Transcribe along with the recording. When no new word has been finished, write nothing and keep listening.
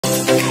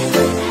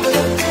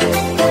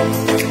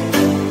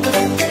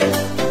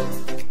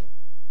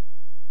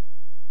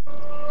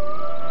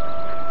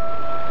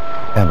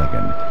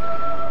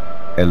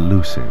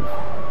elusive.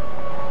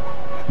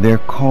 They're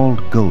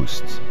called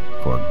ghosts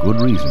for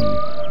good reason.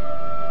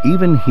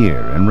 Even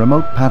here in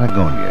remote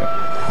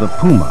Patagonia, the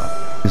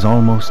puma is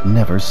almost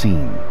never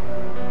seen.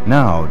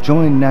 Now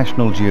join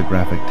National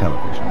Geographic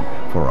Television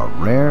for a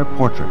rare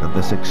portrait of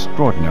this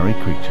extraordinary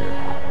creature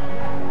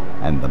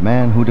and the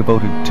man who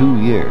devoted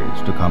 2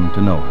 years to come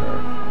to know her.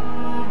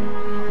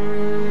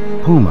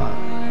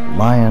 Puma,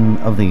 Lion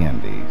of the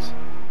Andes.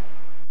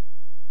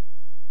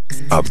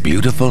 A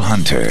beautiful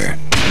hunter,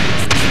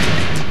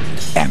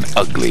 an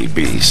ugly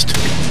beast.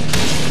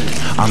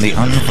 On the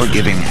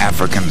unforgiving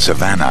African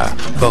savanna,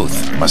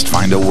 both must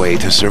find a way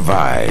to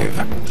survive.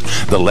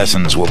 The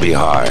lessons will be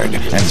hard,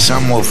 and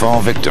some will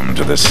fall victim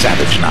to the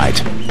savage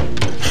night.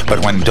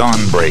 But when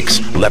dawn breaks,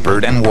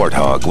 leopard and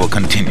warthog will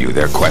continue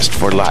their quest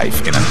for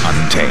life in an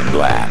untamed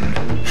land.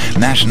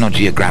 National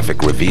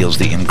Geographic reveals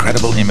the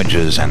incredible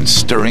images and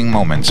stirring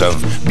moments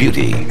of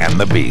Beauty and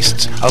the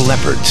Beasts, a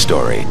leopard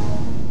story.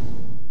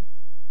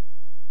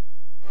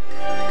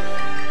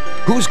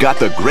 Who's got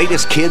the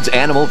greatest kids'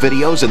 animal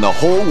videos in the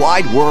whole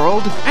wide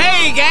world?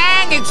 Hey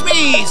gang, it's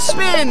me,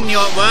 Spin,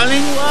 your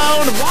whirling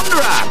world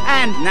wanderer,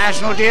 and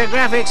National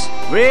Geographic's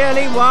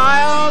Really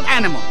Wild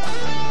Animals.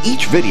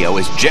 Each video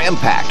is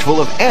jam-packed full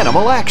of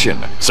animal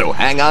action, so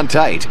hang on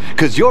tight,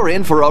 cause you're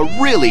in for a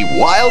really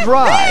wild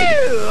ride.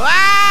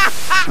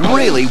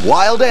 Really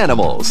Wild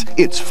Animals.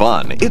 It's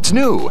fun, it's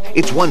new,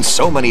 it's won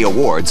so many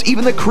awards,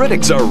 even the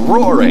critics are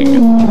roaring.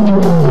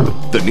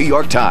 The New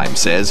York Times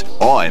says,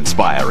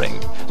 awe-inspiring.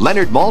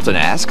 Leonard Maltin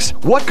asks,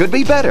 what could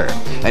be better?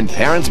 And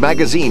Parents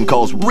Magazine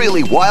calls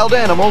Really Wild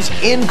Animals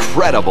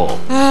incredible.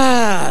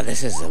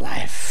 This is the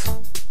life.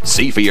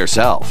 See for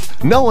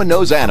yourself. No one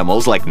knows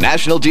animals like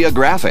National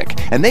Geographic,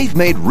 and they've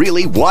made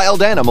Really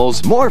Wild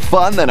Animals more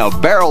fun than a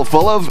barrel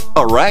full of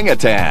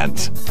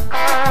orangutans.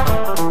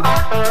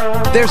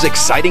 There's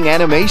exciting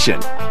animation,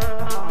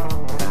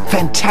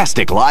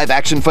 fantastic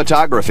live-action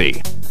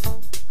photography,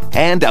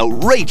 and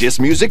outrageous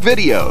music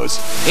videos.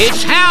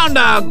 It's hound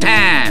dog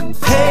time!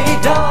 Hey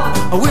dog,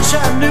 I wish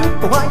I knew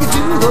why you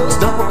do those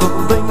dog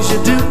things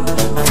you do.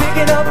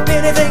 Picking up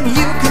anything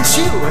you can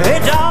chew. Hey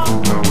dog!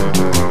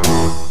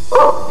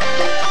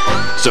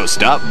 So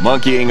stop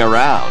monkeying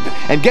around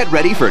and get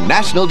ready for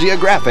National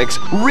Geographic's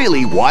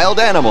Really Wild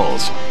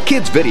Animals.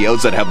 Kids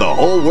videos that have the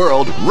whole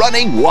world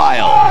running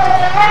wild.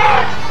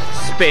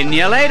 Spin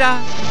you later.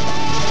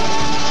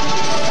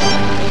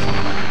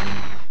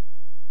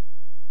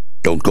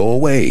 Don't go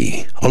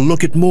away. A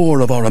look at more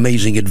of our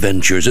amazing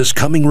adventures is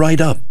coming right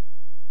up.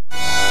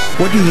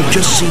 What you have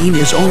just seen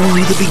is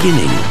only the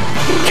beginning.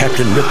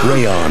 Captain Rip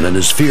Rayon and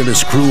his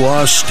fearless crew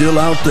are still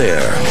out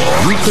there.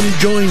 You can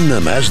join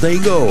them as they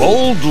go.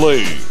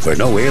 Boldly! Where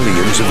no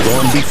aliens have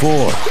gone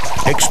before.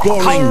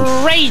 Exploring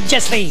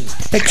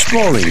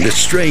this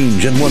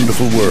strange and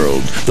wonderful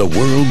world. The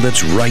world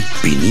that's right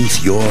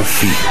beneath your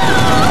feet.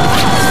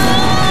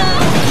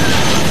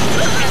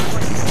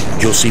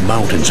 You'll see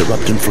mountains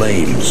erupt in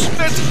flames.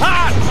 It's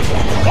hot!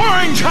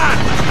 Orange hot!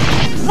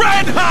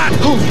 Red hot!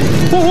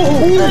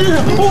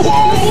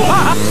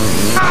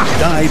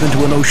 Dive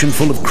into an ocean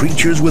full of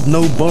creatures with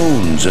no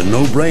bones and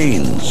no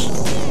brains.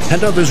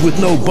 And others with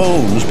no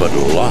bones but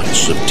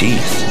lots of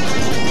teeth.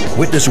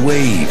 Witness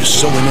waves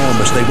so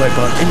enormous they wipe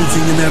out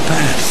anything in their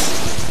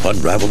path.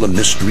 Unravel the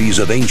mysteries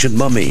of ancient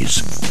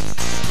mummies.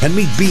 And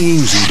meet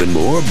beings even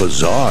more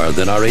bizarre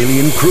than our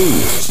alien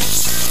crew.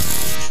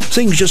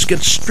 Things just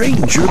get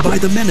stranger by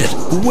the minute,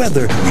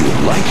 whether you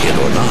like it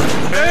or not.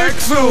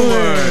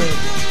 Excellent!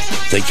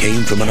 They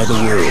came from another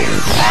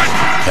world,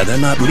 and they're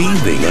not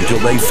leaving until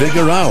they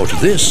figure out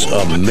this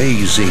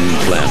amazing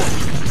planet.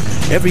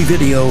 Every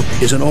video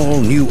is an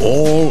all-new,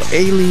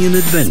 all-alien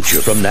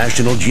adventure from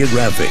National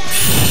Geographic.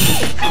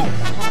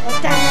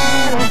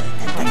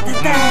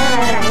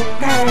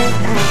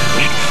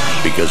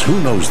 Because who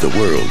knows the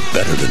world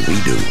better than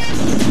we do?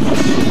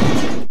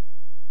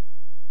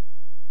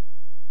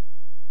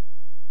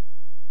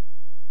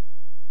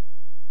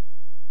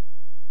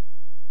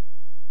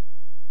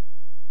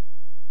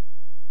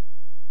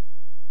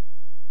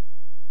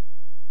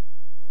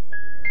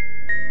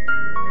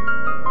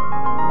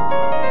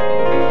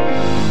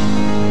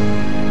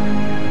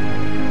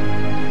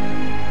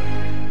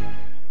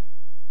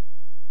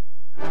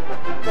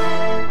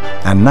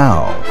 And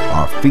now,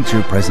 our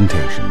feature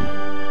presentation.